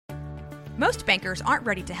Most bankers aren't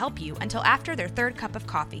ready to help you until after their third cup of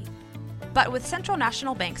coffee. But with Central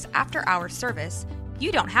National Bank's after-hours service,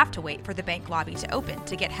 you don't have to wait for the bank lobby to open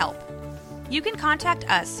to get help. You can contact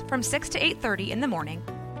us from 6 to 8:30 in the morning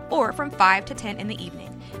or from 5 to 10 in the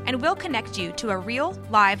evening, and we'll connect you to a real,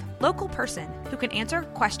 live, local person who can answer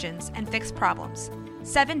questions and fix problems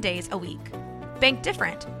 7 days a week. Bank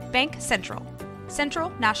different. Bank Central. Central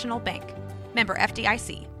National Bank. Member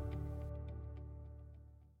FDIC.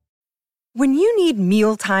 When you need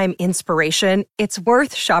mealtime inspiration, it's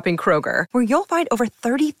worth shopping Kroger, where you'll find over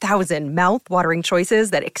 30,000 mouth-watering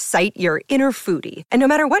choices that excite your inner foodie. And no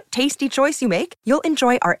matter what tasty choice you make, you'll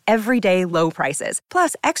enjoy our everyday low prices,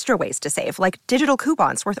 plus extra ways to save, like digital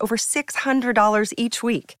coupons worth over $600 each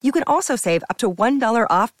week. You can also save up to $1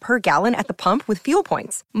 off per gallon at the pump with fuel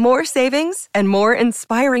points. More savings and more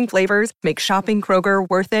inspiring flavors make shopping Kroger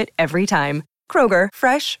worth it every time. Kroger,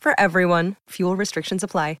 fresh for everyone. Fuel restrictions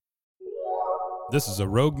apply. This is a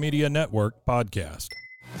Rogue Media Network podcast.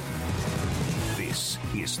 This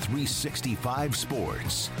is 365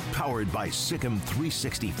 Sports, powered by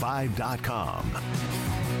Sikkim365.com.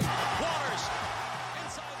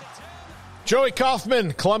 Joey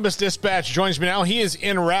Kaufman, Columbus Dispatch, joins me now. He is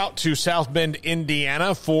en route to South Bend,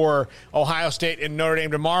 Indiana for Ohio State and Notre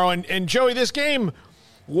Dame tomorrow. And Joey, this game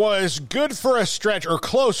was good for a stretch, or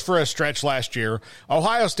close for a stretch last year.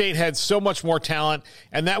 Ohio State had so much more talent,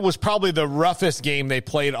 and that was probably the roughest game they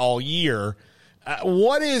played all year.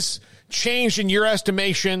 What is changed in your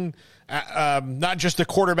estimation, not just the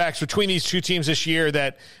quarterbacks, between these two teams this year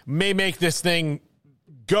that may make this thing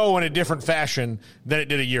go in a different fashion than it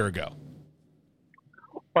did a year ago?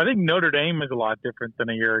 Well, I think Notre Dame is a lot different than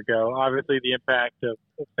a year ago. Obviously, the impact of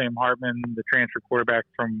Sam Hartman, the transfer quarterback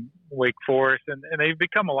from Wake Forest, and they've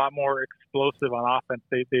become a lot more explosive on offense.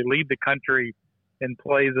 They lead the country in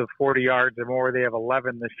plays of 40 yards or more. They have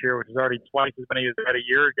 11 this year, which is already twice as many as they had a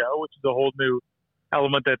year ago, which is a whole new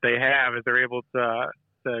element that they have, is they're able to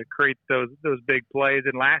create those big plays.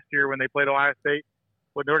 And last year when they played Ohio State,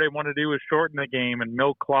 what Notre Dame wanted to do was shorten the game and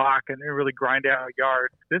milk clock and really grind out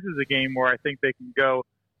yards. This is a game where I think they can go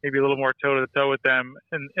maybe a little more toe-to-toe with them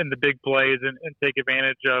in the big plays and take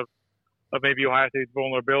advantage of maybe Ohio State's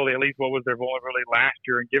vulnerability, at least what was their vulnerability last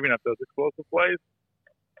year in giving up those explosive plays.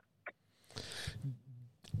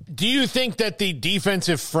 Do you think that the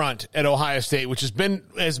defensive front at Ohio State, which has been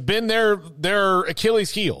their Achilles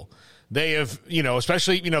heel, they have,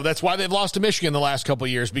 especially, that's why they've lost to Michigan the last couple of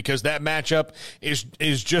years, because that matchup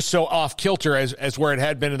is just so off kilter as where it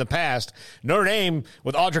had been in the past. Notre Dame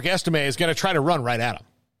with Audric Estime is going to try to run right at them.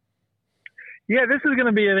 Yeah, this is going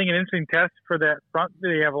to be, I think, an interesting test for that front.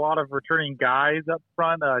 They have a lot of returning guys up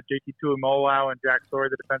front, JT Tuimoloau and Jack Sawyer,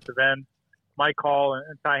 the defensive end, Mike Hall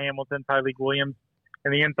and Ty Hamilton, Tyleek Williams.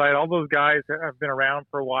 And the inside, all those guys have been around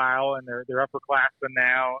for a while, and they're upperclassmen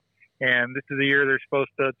now. And this is the year they're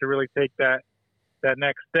supposed to really take that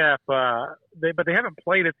next step. But they haven't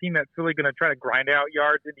played a team that's really going to try to grind out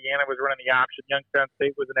yards. Indiana was running the option. Youngstown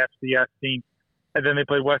State was an FCS team. And then they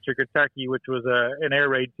played Western Kentucky, which was an air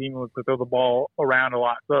raid team, which would throw the ball around a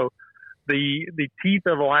lot. So the teeth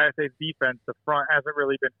of Ohio State's defense, the front, hasn't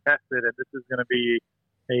really been tested, and this is going to be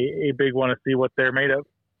a big one to see what they're made of.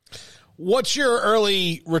 What's your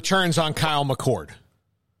early returns on Kyle McCord?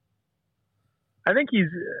 I think he's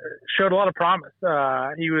showed a lot of promise.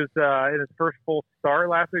 He was in his first full start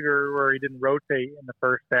last week, where he didn't rotate in the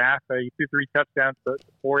first half. He threw 3 touchdowns to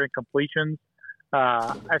 4 incompletions.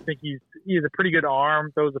 I think he has a pretty good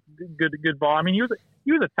arm, throws a good ball. I mean, he was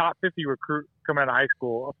a top 50 recruit coming out of high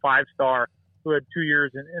school, a 5-star who had 2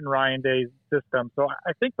 years in Ryan Day's system. So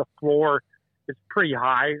I think the floor is pretty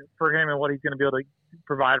high for him and what he's going to be able to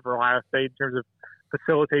provide for Ohio State in terms of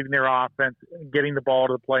facilitating their offense, getting the ball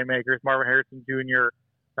to the playmakers. Marvin Harrison Jr.,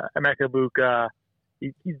 Emeka Buka,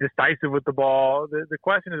 he's decisive with the ball. The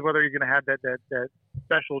question is whether you're going to have that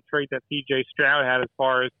special trait that C.J. Stroud had, as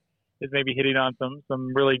far as is maybe hitting on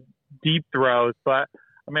some really deep throws. But,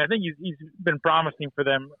 I mean, I think he's been promising for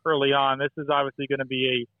them early on. This is obviously going to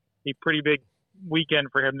be a pretty big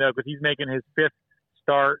weekend for him, though, because he's making his 5th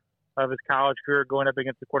start of his college career going up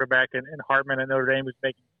against the quarterback in Hartman at Notre Dame, who's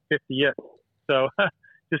making 50th. So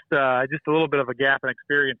just a little bit of a gap in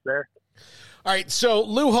experience there. All right, so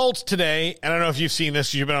Lou Holtz today, I don't know if you've seen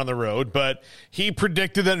this, you've been on the road, but he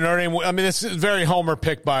predicted that Notre Dame, I mean, this is very homer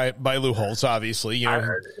pick by Lou Holtz, obviously. Yeah.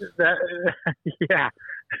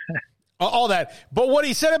 All that. But what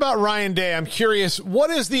he said about Ryan Day, I'm curious,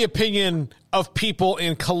 what is the opinion of people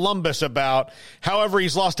in Columbus about, however,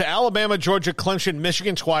 he's lost to Alabama, Georgia, Clemson,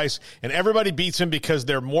 Michigan twice, and everybody beats him because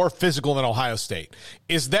they're more physical than Ohio State.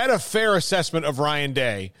 Is that a fair assessment of Ryan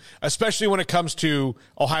Day, especially when it comes to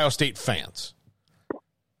Ohio State fans?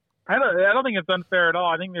 I don't think it's unfair at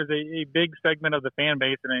all. I think there's a big segment of the fan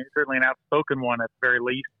base, and certainly an outspoken one at the very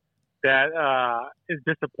least, that is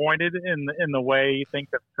disappointed in the way things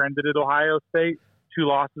have trended at Ohio State. 2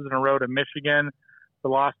 losses in a row to Michigan. The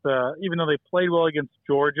loss, even though they played well against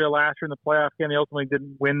Georgia last year in the playoff game, they ultimately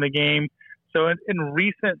didn't win the game. So in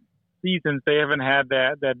recent seasons, they haven't had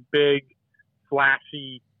that big,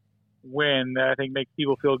 flashy win that I think makes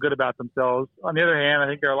people feel good about themselves. On the other hand, I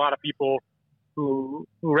think there are a lot of people who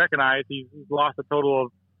recognize he's lost a total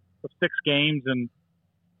of 6 games, and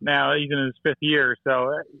now he's in his 5th year.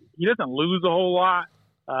 So he doesn't lose a whole lot,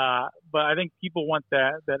 but I think people want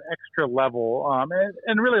that extra level.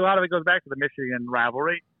 And really a lot of it goes back to the Michigan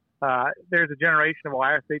rivalry. There's a generation of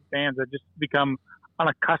Ohio State fans that just become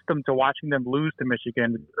unaccustomed to watching them lose to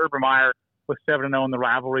Michigan. Urban Meyer was 7-0 in the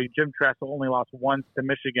rivalry. Jim Tressel only lost once to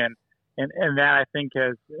Michigan. And that, I think,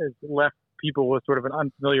 has left people with sort of an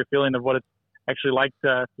unfamiliar feeling of what it's actually like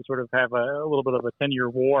to sort of have a little bit of a 10-year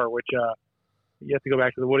war, which you have to go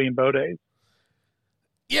back to the Woody and Bo days.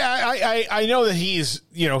 Yeah, I know that he's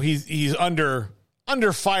under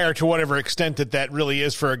fire to whatever extent that really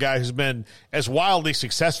is for a guy who's been as wildly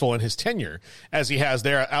successful in his tenure as he has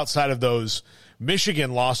there outside of those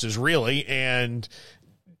Michigan losses, really. And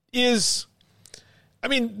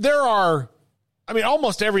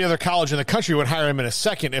almost every other college in the country would hire him in a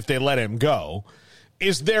second if they let him go.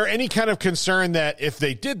 Is there any kind of concern that if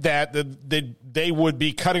they did that they would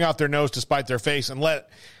be cutting off their nose to spite their face and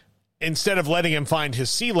instead of letting him find his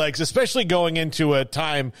sea legs, especially going into a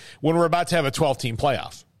time when we're about to have a 12-team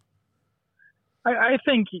playoff? I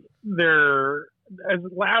think they're as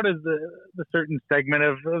loud as the certain segment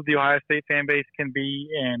of the Ohio State fan base can be,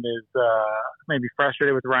 and is maybe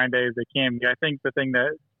frustrated with Ryan Day as they can be. I think the thing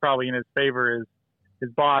that's probably in his favor is his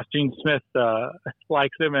boss, Gene Smith,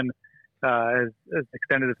 likes him and has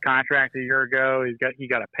extended his contract a year ago. He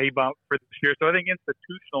got a pay bump for this year. So I think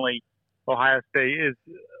institutionally, Ohio State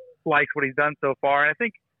likes what he's done so far. And I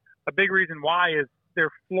think a big reason why is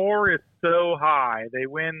their floor is so high. They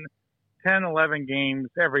win 10, 11 games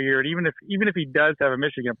every year. And even if he does have a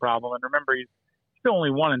Michigan problem, and remember, he's still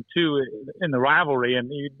only 1-2 in the rivalry,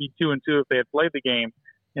 and he'd be 2-2 if they had played the game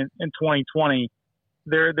in 2020.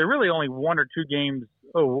 They're really only 1 or 2 games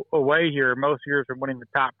away here most years from winning the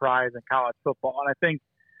top prize in college football. And I think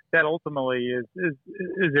that ultimately is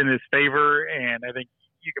in his favor. And I think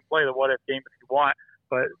you can play the what if game if you want,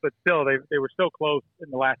 but still they were so close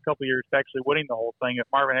in the last couple of years to actually winning the whole thing. If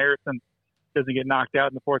Marvin Harrison doesn't get knocked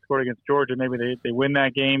out in the 4th quarter against Georgia, maybe they win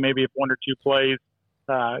that game. Maybe if 1 or 2 plays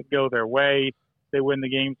go their way, they win the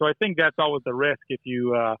game. So I think that's always the risk if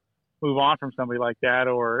you move on from somebody like that,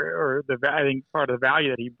 or I think part of the value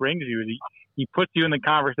that he brings you is he puts you in the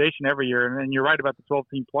conversation every year. And then you're right about the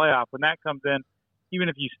 12-team playoff. When that comes in, even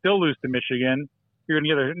if you still lose to Michigan, you're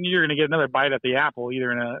going to get another bite at the apple,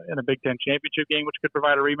 either in a Big Ten championship game, which could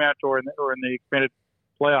provide a rematch, or in the expanded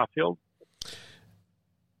playoff field.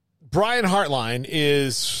 Brian Hartline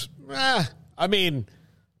is,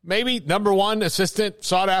 maybe number 1 assistant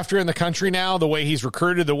sought after in the country now, the way he's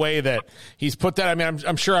recruited, the way that he's put that. I mean,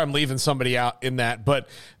 I'm sure I'm leaving somebody out in that, but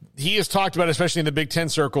he has talked about, especially in the Big Ten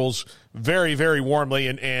circles, very, very warmly,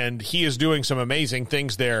 and he is doing some amazing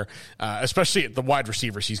things there, especially at the wide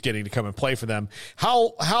receivers he's getting to come and play for them.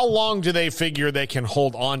 How long do they figure they can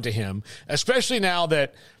hold on to him, especially now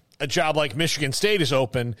that a job like Michigan State is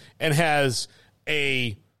open and has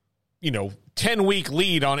a 10-week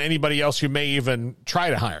lead on anybody else who may even try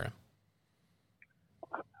to hire him?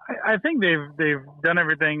 I think they've done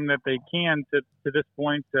everything that they can to this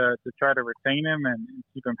point to try to retain him and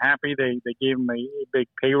keep him happy. They gave him a big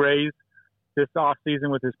pay raise this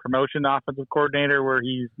offseason with his promotion to offensive coordinator, where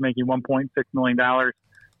he's making $1.6 million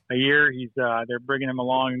a year. They're bringing him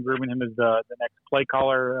along and grooming him as the next play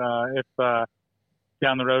caller if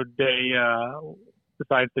down the road they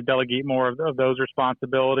decides to delegate more of those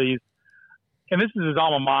responsibilities. And this is his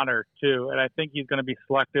alma mater too, and I think he's going to be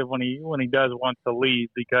selective when he does want to leave,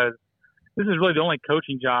 because this is really the only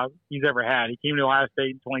coaching job he's ever had. He came to Ohio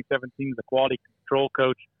State in 2017 as a quality control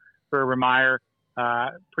coach for Urban Meyer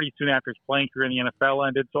pretty soon after his playing career in the NFL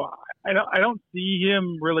ended. So I don't see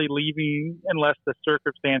him really leaving unless the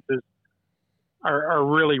circumstances are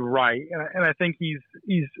really right. And I think he's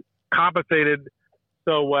compensated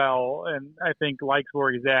so well, and I think likes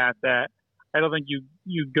where he's at, that I don't think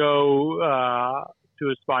you go to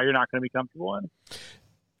a spot you're not going to be comfortable in.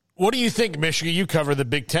 What do you think, Michigan? You cover the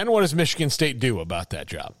Big Ten. What does Michigan State do about that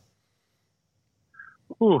job?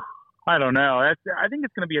 Ooh, I don't know. I think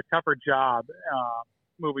it's going to be a tougher job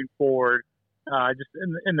moving forward. Just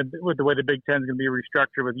with the way the Big Ten is going to be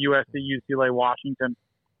restructured with USC, UCLA, Washington,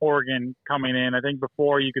 Oregon coming in. I think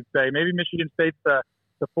before you could say maybe Michigan State's the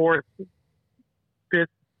fourth, fifth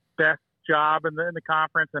best job in the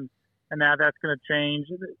conference, and now that's going to change.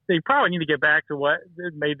 They probably need to get back to what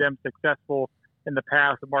made them successful in the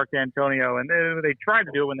past with Mark D'Antonio, and they tried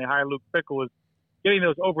to do it when they hired Luke Fickell, was getting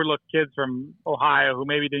those overlooked kids from Ohio who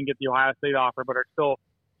maybe didn't get the Ohio State offer but are still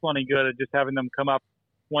plenty good at just having them come up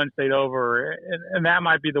one state over, and that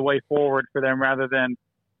might be the way forward for them rather than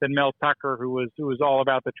Mel Tucker, who was all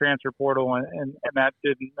about the transfer portal, and that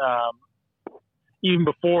didn't even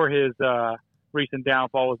before his recent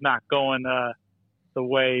downfall was not going the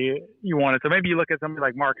way you wanted. So maybe you look at somebody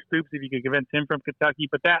like Mark Stoops if you could convince him from Kentucky,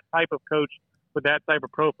 but that type of coach with that type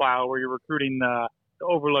of profile where you're recruiting the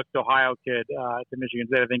overlooked Ohio kid to Michigan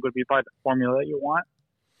State, I think would be probably the formula that you want.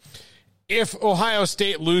 If Ohio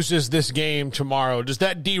State loses this game tomorrow, does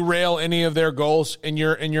that derail any of their goals in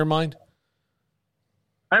your mind?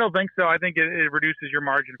 I don't think so. I think it reduces your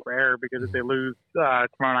margin for error because if they lose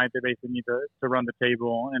tomorrow night, they basically need to run the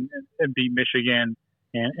table and beat Michigan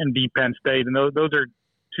and beat Penn State. And those are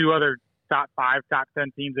two other top 5, top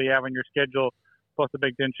 10 teams they have on your schedule, plus the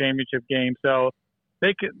Big Ten championship game. So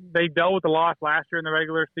they dealt with the loss last year in the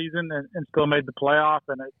regular season and still made the playoff,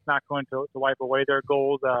 and it's not going to wipe away their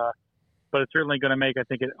goals. But it's certainly going to make, I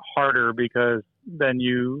think, it harder because then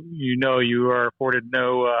you are afforded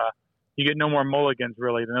you get no more mulligans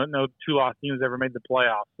really. No 2-loss teams ever made the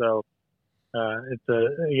playoffs. So it's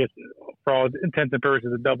I guess for all intents and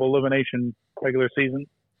purposes, a double elimination regular season.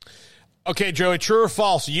 Okay, Joey, true or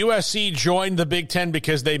false? USC joined the Big Ten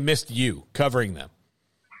because they missed you covering them.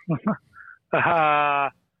 I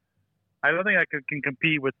don't think I can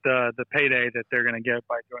compete with the payday that they're going to get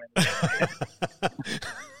by joining them.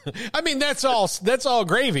 I mean, that's all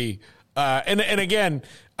gravy. And again,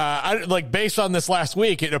 based on this last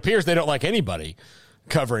week, it appears they don't like anybody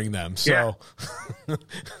covering them. So, yeah.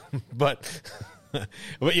 but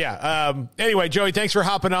yeah. Anyway, Joey, thanks for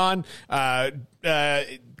hopping on.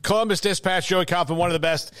 Columbus Dispatch, Joey Kaufman, one of the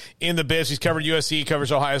best in the biz. He's covered USC,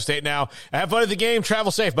 covers Ohio State now. Have fun at the game.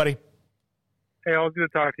 Travel safe, buddy. Hey, always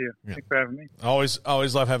good to talk to you. Yeah. Thanks for having me. Always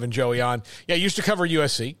love having Joey on. Yeah, used to cover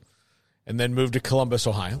USC and then moved to Columbus,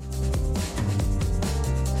 Ohio.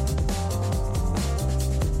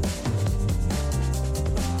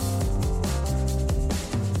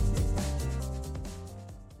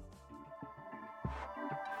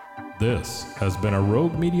 This has been a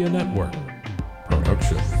Rogue Media Network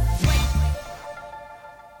production.